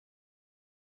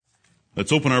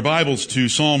Let's open our Bibles to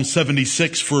Psalm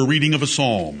 76 for a reading of a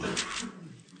psalm.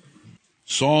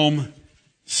 Psalm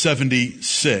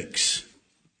 76.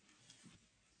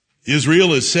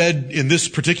 Israel is said in this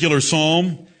particular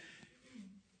psalm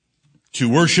to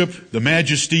worship the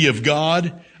majesty of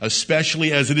God,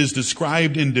 especially as it is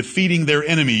described in defeating their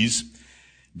enemies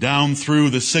down through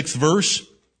the 6th verse,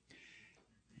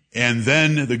 and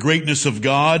then the greatness of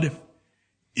God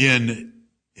in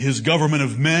His government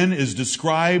of men is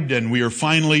described, and we are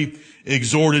finally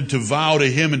exhorted to vow to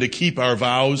Him and to keep our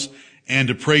vows and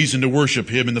to praise and to worship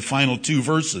Him in the final 2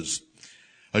 verses.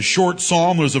 A short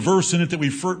psalm. There's a verse in it that we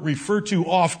refer to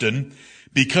often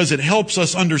because it helps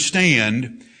us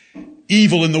understand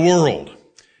evil in the world.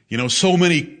 You know, so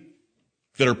many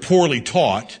that are poorly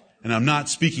taught, and I'm not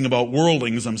speaking about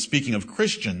worldlings, I'm speaking of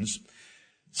Christians,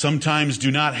 sometimes do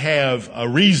not have a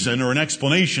reason or an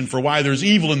explanation for why there's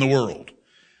evil in the world.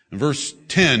 Verse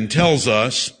 10 tells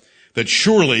us that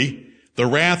surely the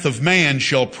wrath of man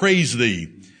shall praise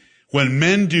thee. When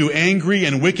men do angry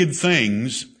and wicked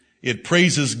things, it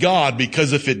praises God,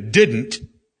 because if it didn't,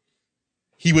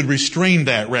 He would restrain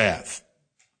that wrath.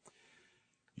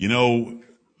 You know,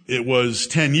 it was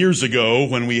 10 years ago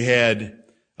when we had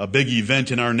a big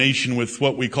event in our nation with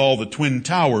what we call the Twin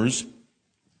Towers.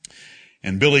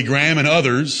 And Billy Graham and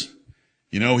others,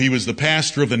 you know, he was the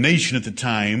pastor of the nation at the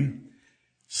time,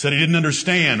 said he didn't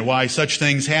understand why such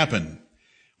things happen.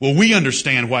 Well, we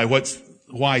understand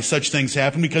why such things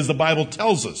happen, because the Bible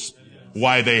tells us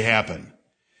why they happen.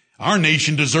 Our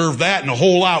nation deserved that and a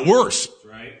whole lot worse.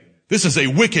 This is a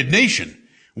wicked nation.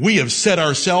 We have set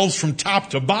ourselves from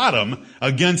top to bottom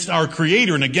against our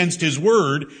Creator and against His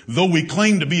Word, though we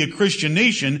claim to be a Christian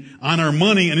nation on our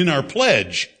money and in our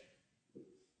pledge.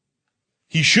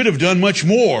 He should have done much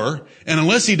more, and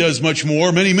unless He does much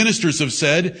more, many ministers have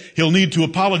said He'll need to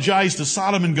apologize to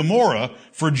Sodom and Gomorrah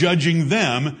for judging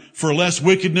them for less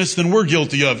wickedness than we're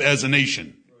guilty of as a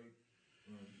nation.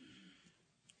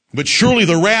 But surely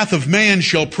the wrath of man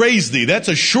shall praise thee. That's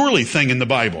a surely thing in the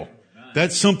Bible.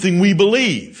 That's something we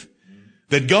believe.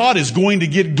 That God is going to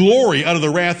get glory out of the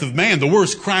wrath of man. The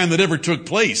worst crime that ever took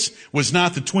place was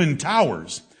not the Twin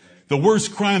Towers. The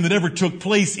worst crime that ever took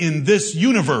place in this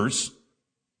universe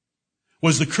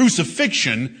was the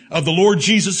crucifixion of the Lord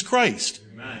Jesus Christ.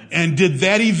 Amen. And did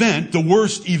that event, the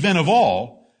worst event of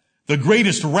all, the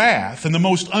greatest wrath and the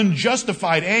most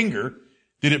unjustified anger,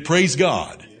 did it praise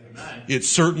God? Amen. It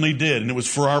certainly did, and it was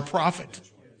for our profit.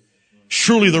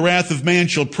 Surely the wrath of man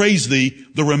shall praise thee,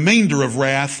 the remainder of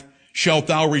wrath shalt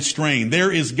thou restrain.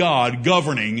 There is God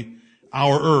governing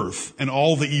our earth and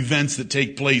all the events that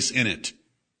take place in it.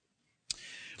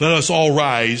 Let us all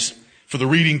rise for the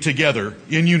reading together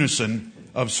in unison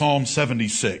of Psalm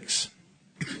 76.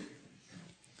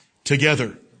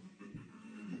 Together.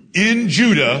 In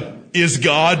Judah is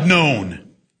God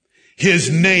known. His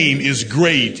name is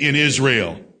great in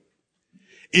Israel.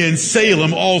 In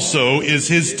Salem also is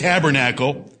His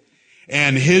tabernacle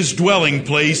and His dwelling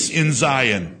place in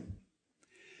Zion.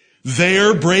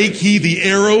 There brake He the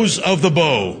arrows of the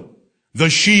bow, the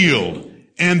shield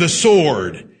and the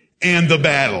sword and the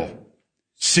battle.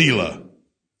 Selah.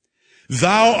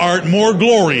 Thou art more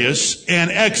glorious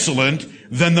and excellent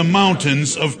than the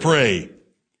mountains of prey.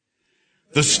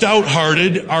 The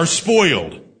stout-hearted are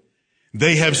spoiled.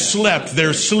 They have slept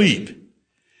their sleep,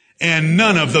 and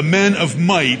none of the men of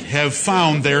might have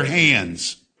found their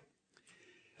hands.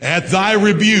 At thy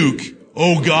rebuke,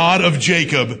 O God of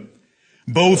Jacob,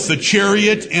 both the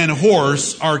chariot and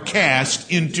horse are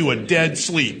cast into a dead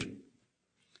sleep.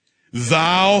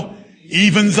 Thou,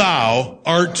 even thou,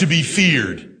 art to be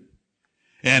feared.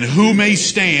 And who may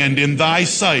stand in thy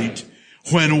sight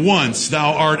when once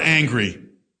thou art angry?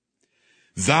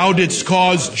 Thou didst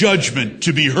cause judgment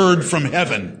to be heard from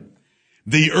heaven.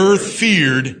 The earth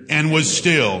feared and was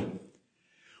still,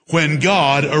 when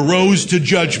God arose to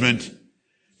judgment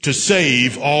to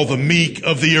save all the meek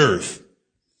of the earth.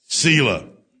 Selah.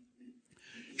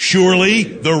 Surely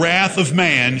the wrath of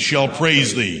man shall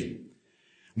praise thee.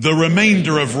 The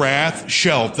remainder of wrath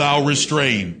shalt thou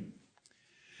restrain.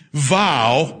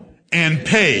 Vow and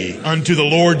pay unto the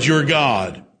Lord your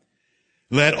God.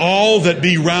 Let all that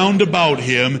be round about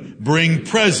Him bring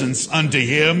presents unto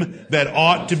Him that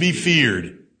ought to be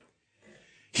feared.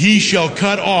 He shall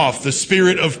cut off the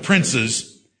spirit of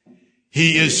princes.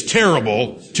 He is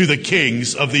terrible to the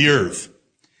kings of the earth.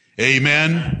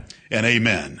 Amen and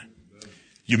amen.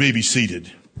 You may be seated.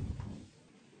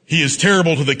 He is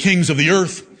terrible to the kings of the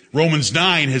earth. Romans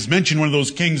 9 has mentioned one of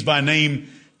those kings by name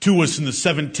to us in the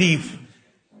 17th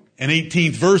and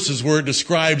 18th verses, where it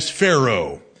describes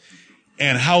Pharaoh.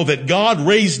 and how that God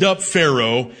raised up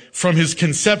Pharaoh from his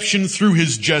conception through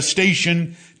his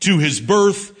gestation to his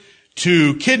birth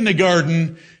to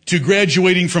kindergarten to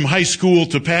graduating from high school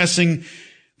to passing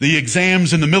the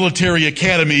exams in the military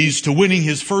academies to winning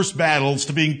his first battles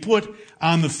to being put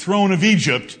on the throne of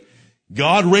Egypt.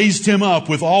 God raised him up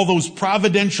with all those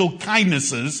providential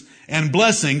kindnesses and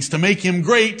blessings to make him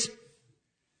great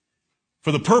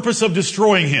for the purpose of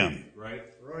destroying him. Right.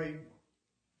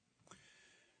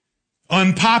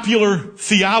 Unpopular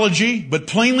theology, but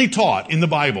plainly taught in the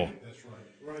Bible. That's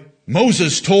right.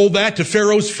 Moses told that to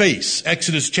Pharaoh's face.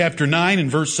 Exodus chapter 9 and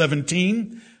verse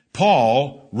 17.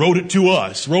 Paul wrote it to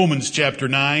us. Romans chapter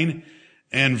 9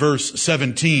 and verse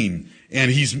 17.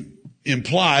 And he's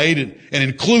implied and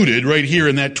included right here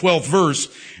in that 12th verse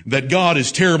that God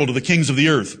is terrible to the kings of the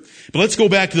earth. But let's go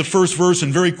back to the first verse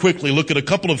and very quickly look at a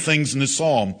couple of things in this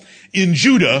psalm. In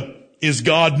Judah is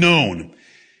God known.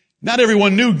 Not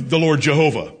everyone knew the Lord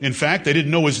Jehovah. In fact, they didn't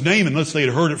know his name unless they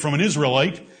had heard it from an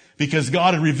Israelite, because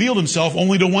God had revealed himself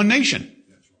only to one nation.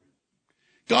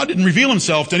 God didn't reveal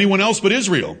himself to anyone else but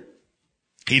Israel.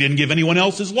 He didn't give anyone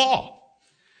else his law.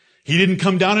 He didn't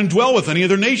come down and dwell with any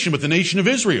other nation but the nation of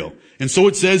Israel. And so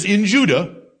it says in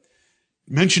Judah,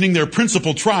 mentioning their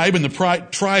principal tribe and the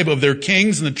tribe of their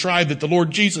kings and the tribe that the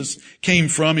Lord Jesus came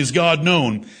from, is God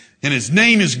known. And his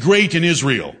name is great in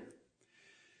Israel.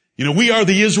 You know, we are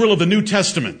the Israel of the New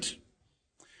Testament,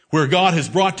 where God has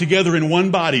brought together in one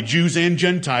body Jews and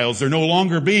Gentiles. There no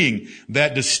longer being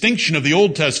that distinction of the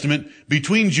Old Testament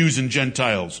between Jews and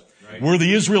Gentiles. Right. We're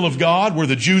the Israel of God. We're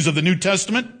the Jews of the New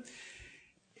Testament.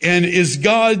 And is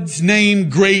God's name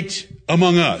great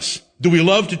among us? Do we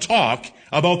love to talk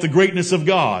about the greatness of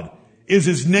God? Is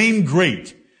his name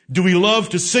great? Do we love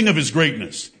to sing of his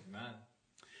greatness? Amen.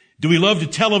 Do we love to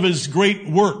tell of his great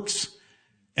works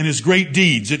and his great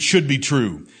deeds? It should be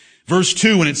true. Verse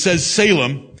 2, when it says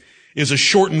Salem, is a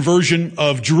shortened version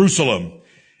of Jerusalem.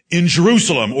 In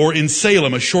Jerusalem, or in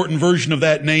Salem, a shortened version of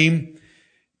that name,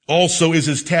 also is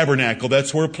his tabernacle.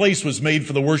 That's where a place was made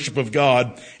for the worship of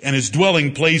God, and his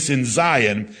dwelling place in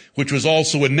Zion, which was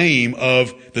also a name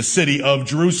of the city of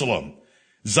Jerusalem.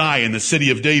 Zion, the city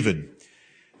of David.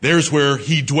 There's where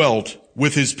he dwelt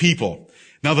with his people.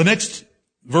 Now the next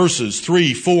verses,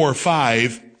 3, 4,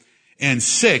 5, and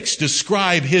 6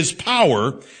 describe his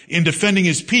power in defending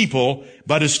his people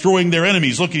by destroying their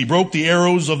enemies. Look, he broke the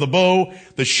arrows of the bow,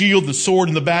 the shield, the sword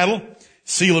in the battle.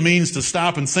 Selah means to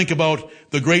stop and think about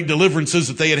the great deliverances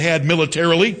that they had had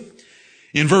militarily.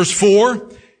 In verse 4,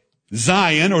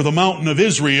 Zion, or the mountain of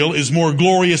Israel, is more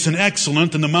glorious and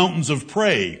excellent than the mountains of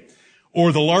prey,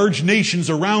 or the large nations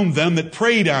around them that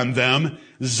preyed on them.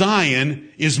 Zion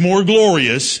is more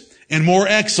glorious and more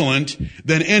excellent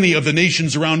than any of the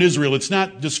nations around Israel. It's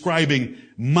not describing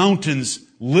mountains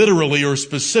literally or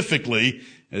specifically,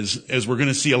 as we're going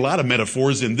to see a lot of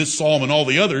metaphors in this psalm and all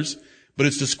the others, but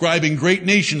it's describing great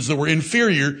nations that were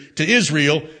inferior to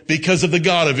Israel because of the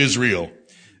God of Israel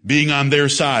being on their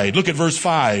side. Look at verse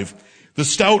 5. The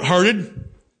stout-hearted,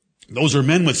 those are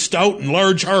men with stout and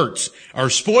large hearts, are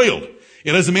spoiled.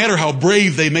 It doesn't matter how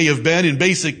brave they may have been in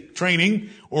basic training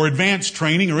or advanced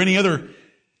training or any other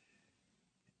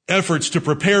efforts to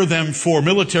prepare them for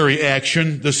military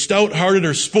action. The stout-hearted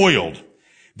are spoiled.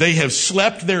 They have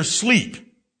slept their sleep,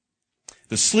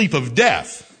 the sleep of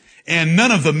death, and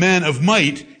none of the men of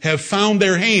might have found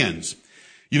their hands.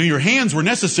 You know, your hands were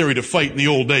necessary to fight in the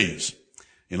old days.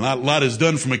 And a lot is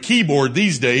done from a keyboard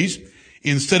these days.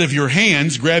 Instead of your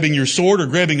hands grabbing your sword or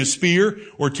grabbing a spear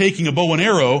or taking a bow and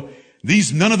arrow,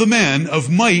 none of the men of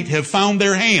might have found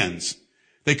their hands.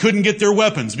 They couldn't get their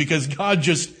weapons because God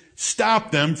just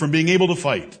stopped them from being able to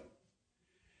fight.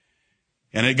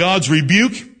 And at God's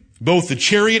rebuke, both the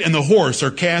chariot and the horse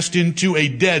are cast into a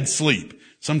dead sleep.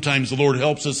 Sometimes the Lord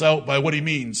helps us out by what he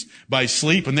means by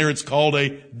sleep, and there it's called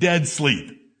a dead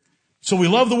sleep. So we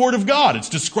love the Word of God. It's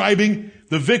describing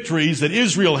the victories that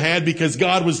Israel had because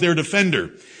God was their defender.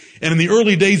 And in the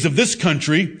early days of this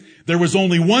country, there was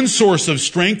only one source of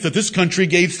strength that this country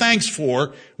gave thanks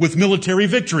for with military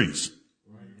victories.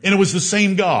 And it was the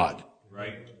same God.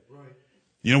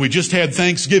 You know, we just had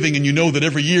Thanksgiving, and you know that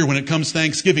every year when it comes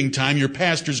Thanksgiving time, your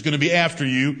pastor's going to be after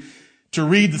you to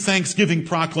read the Thanksgiving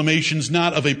proclamations,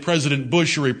 not of a President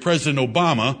Bush or a President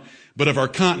Obama, but of our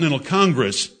Continental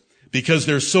Congress, because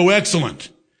they're so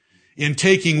excellent in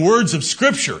taking words of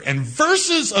Scripture and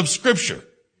verses of Scripture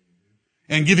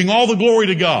and giving all the glory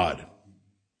to God.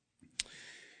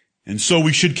 And so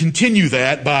we should continue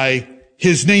that by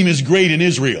his name is great in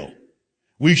Israel.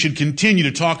 We should continue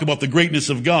to talk about the greatness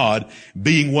of God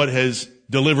being what has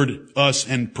delivered us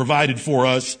and provided for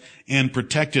us and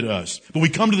protected us. But we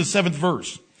come to the 7th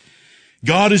verse.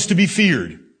 God is to be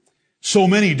feared. So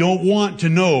many don't want to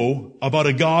know about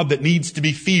a God that needs to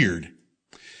be feared.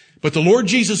 But the Lord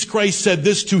Jesus Christ said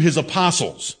this to his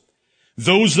apostles,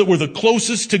 those that were the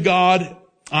closest to God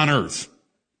on earth,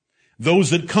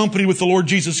 those that company with the Lord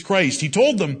Jesus Christ. He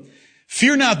told them,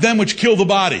 fear not them which kill the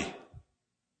body,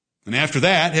 and after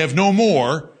that have no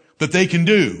more that they can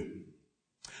do.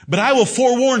 But I will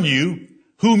forewarn you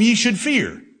whom ye should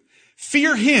fear.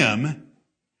 Fear him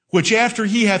which after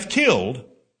he hath killed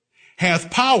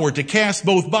hath power to cast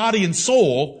both body and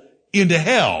soul into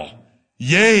hell.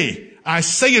 Yea, I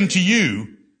say unto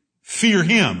you, fear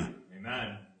him.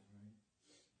 Amen.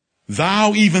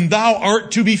 Thou, even thou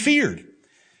art to be feared.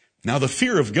 Now the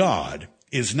fear of God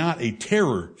is not a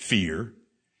terror fear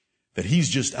that he's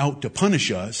just out to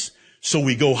punish us so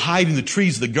we go hide in the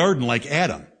trees of the garden like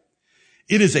Adam.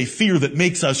 It is a fear that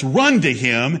makes us run to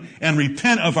him and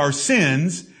repent of our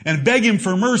sins and beg him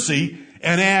for mercy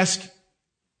and ask,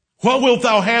 what wilt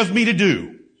thou have me to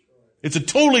do? It's a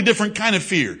totally different kind of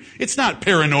fear. It's not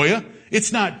paranoia.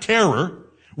 It's not terror.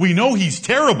 We know he's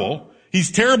terrible.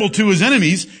 He's terrible to his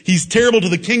enemies. He's terrible to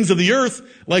the kings of the earth,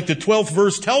 like the 12th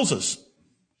verse tells us.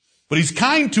 But he's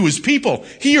kind to his people.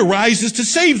 He arises to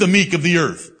save the meek of the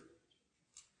earth.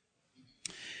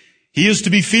 He is to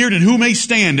be feared, and who may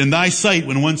stand in thy sight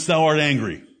when once thou art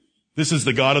angry? This is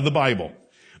the God of the Bible.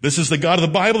 This is the God of the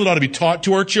Bible that ought to be taught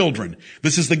to our children.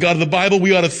 This is the God of the Bible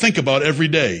we ought to think about every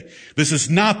day. This is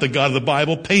not the God of the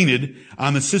Bible painted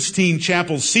on the Sistine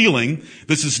Chapel ceiling.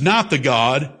 This is not the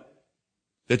God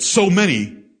that so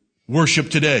many worship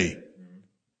today,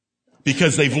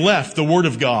 because they've left the Word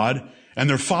of God and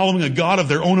they're following a God of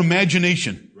their own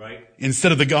imagination, Right.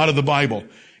 instead of the God of the Bible.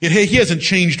 He hasn't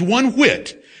changed one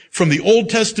whit from the Old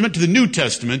Testament to the New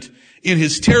Testament in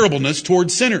his terribleness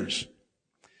towards sinners.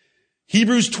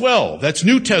 Hebrews 12, that's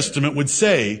New Testament, would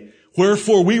say,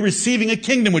 wherefore we receiving a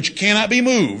kingdom which cannot be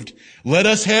moved, let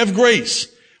us have grace,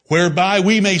 whereby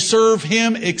we may serve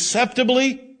him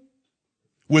acceptably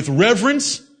with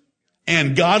reverence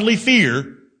and godly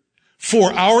fear,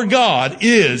 for our God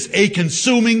is a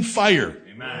consuming fire.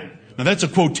 Amen. Now that's a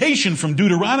quotation from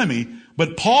Deuteronomy,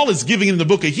 but Paul is giving it in the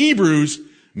book of Hebrews,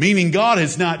 meaning God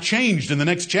has not changed. In the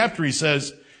next chapter he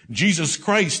says, Jesus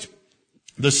Christ,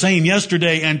 the same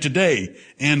yesterday and today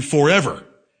and forever.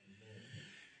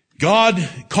 God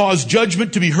caused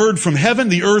judgment to be heard from heaven.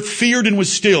 The earth feared and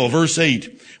was still. Verse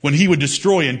 8, when he would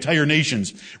destroy entire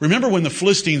nations. Remember when the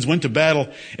Philistines went to battle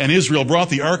and Israel brought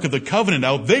the Ark of the Covenant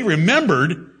out? They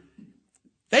remembered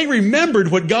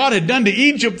what God had done to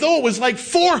Egypt, though it was like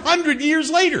 400 years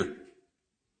later.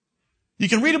 You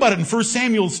can read about it in 1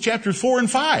 Samuel chapters 4 and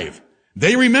 5.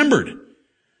 They remembered.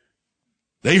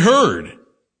 They heard.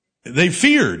 They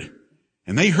feared.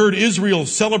 And they heard Israel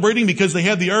celebrating because they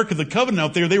had the Ark of the Covenant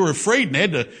out there. They were afraid and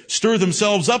had to stir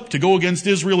themselves up to go against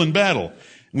Israel in battle.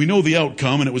 We know the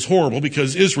outcome, and it was horrible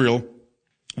because Israel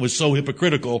was so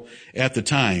hypocritical at the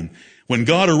time. When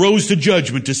God arose to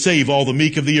judgment to save all the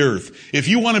meek of the earth. If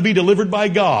you want to be delivered by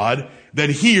God, then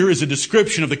here is a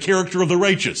description of the character of the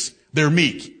righteous. They're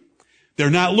meek. They're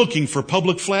not looking for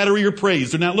public flattery or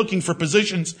praise. They're not looking for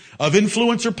positions of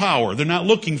influence or power. They're not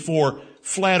looking for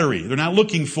flattery. They're not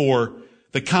looking for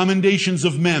the commendations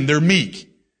of men. They're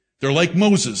meek. They're like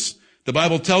Moses. The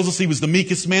Bible tells us he was the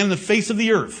meekest man in the face of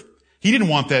the earth. He didn't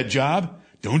want that job.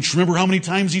 Don't you remember how many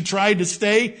times he tried to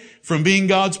stay from being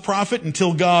God's prophet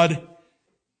until God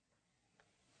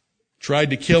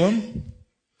tried to kill him?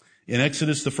 In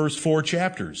Exodus, the first 4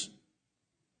 chapters.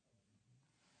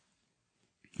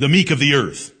 The meek of the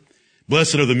earth.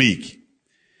 Blessed are the meek.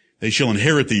 They shall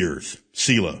inherit the earth.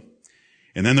 Selah.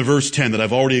 And then the verse 10 that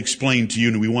I've already explained to you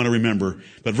and we want to remember.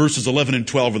 But verses 11 and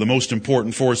 12 are the most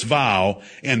important for us. Vow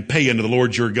and pay unto the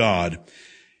Lord your God.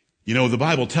 You know, the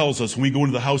Bible tells us when we go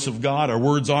into the house of God, our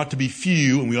words ought to be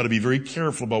few and we ought to be very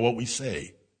careful about what we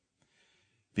say.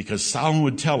 Because Solomon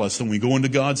would tell us that when we go into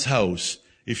God's house,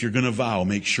 if you're going to vow,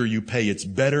 make sure you pay. It's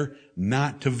better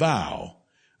not to vow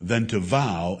than to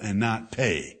vow and not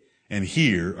pay. And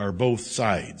here are both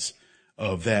sides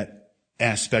of that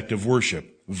aspect of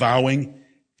worship. Vowing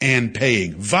and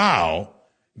paying. Vow,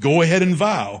 go ahead and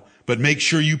vow, but make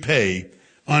sure you pay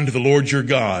unto the Lord your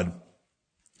God.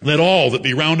 Let all that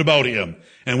be round about him,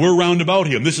 and we're round about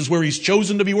him. This is where he's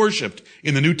chosen to be worshiped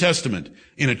in the New Testament.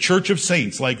 In a church of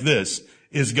saints like this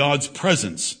is God's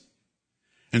presence.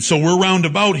 And so we're round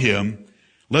about him.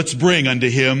 Let's bring unto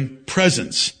him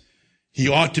presents. He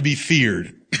ought to be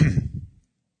feared.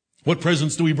 What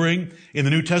presents do we bring in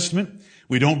the New Testament?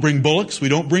 We don't bring bullocks. We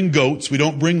don't bring goats. We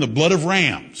don't bring the blood of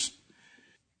rams.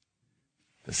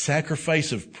 The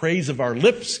sacrifice of praise of our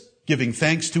lips giving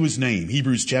thanks to his name.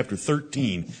 Hebrews chapter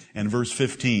 13 and verse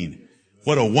 15.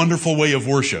 What a wonderful way of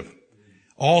worship.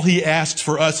 All he asks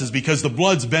for us is because the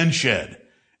blood's been shed.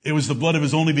 It was the blood of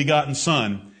his only begotten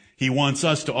Son. He wants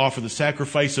us to offer the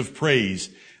sacrifice of praise.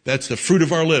 That's the fruit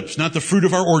of our lips, not the fruit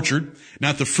of our orchard,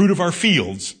 not the fruit of our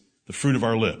fields, the fruit of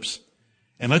our lips.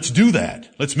 And let's do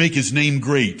that. Let's make his name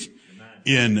great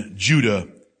in Judah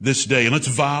this day. And let's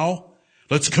vow,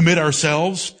 let's commit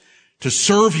ourselves to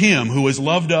serve him who has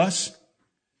loved us.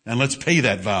 And let's pay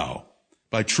that vow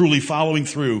by truly following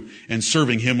through and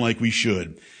serving him like we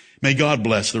should. May God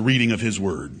bless the reading of his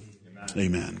word.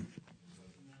 Amen.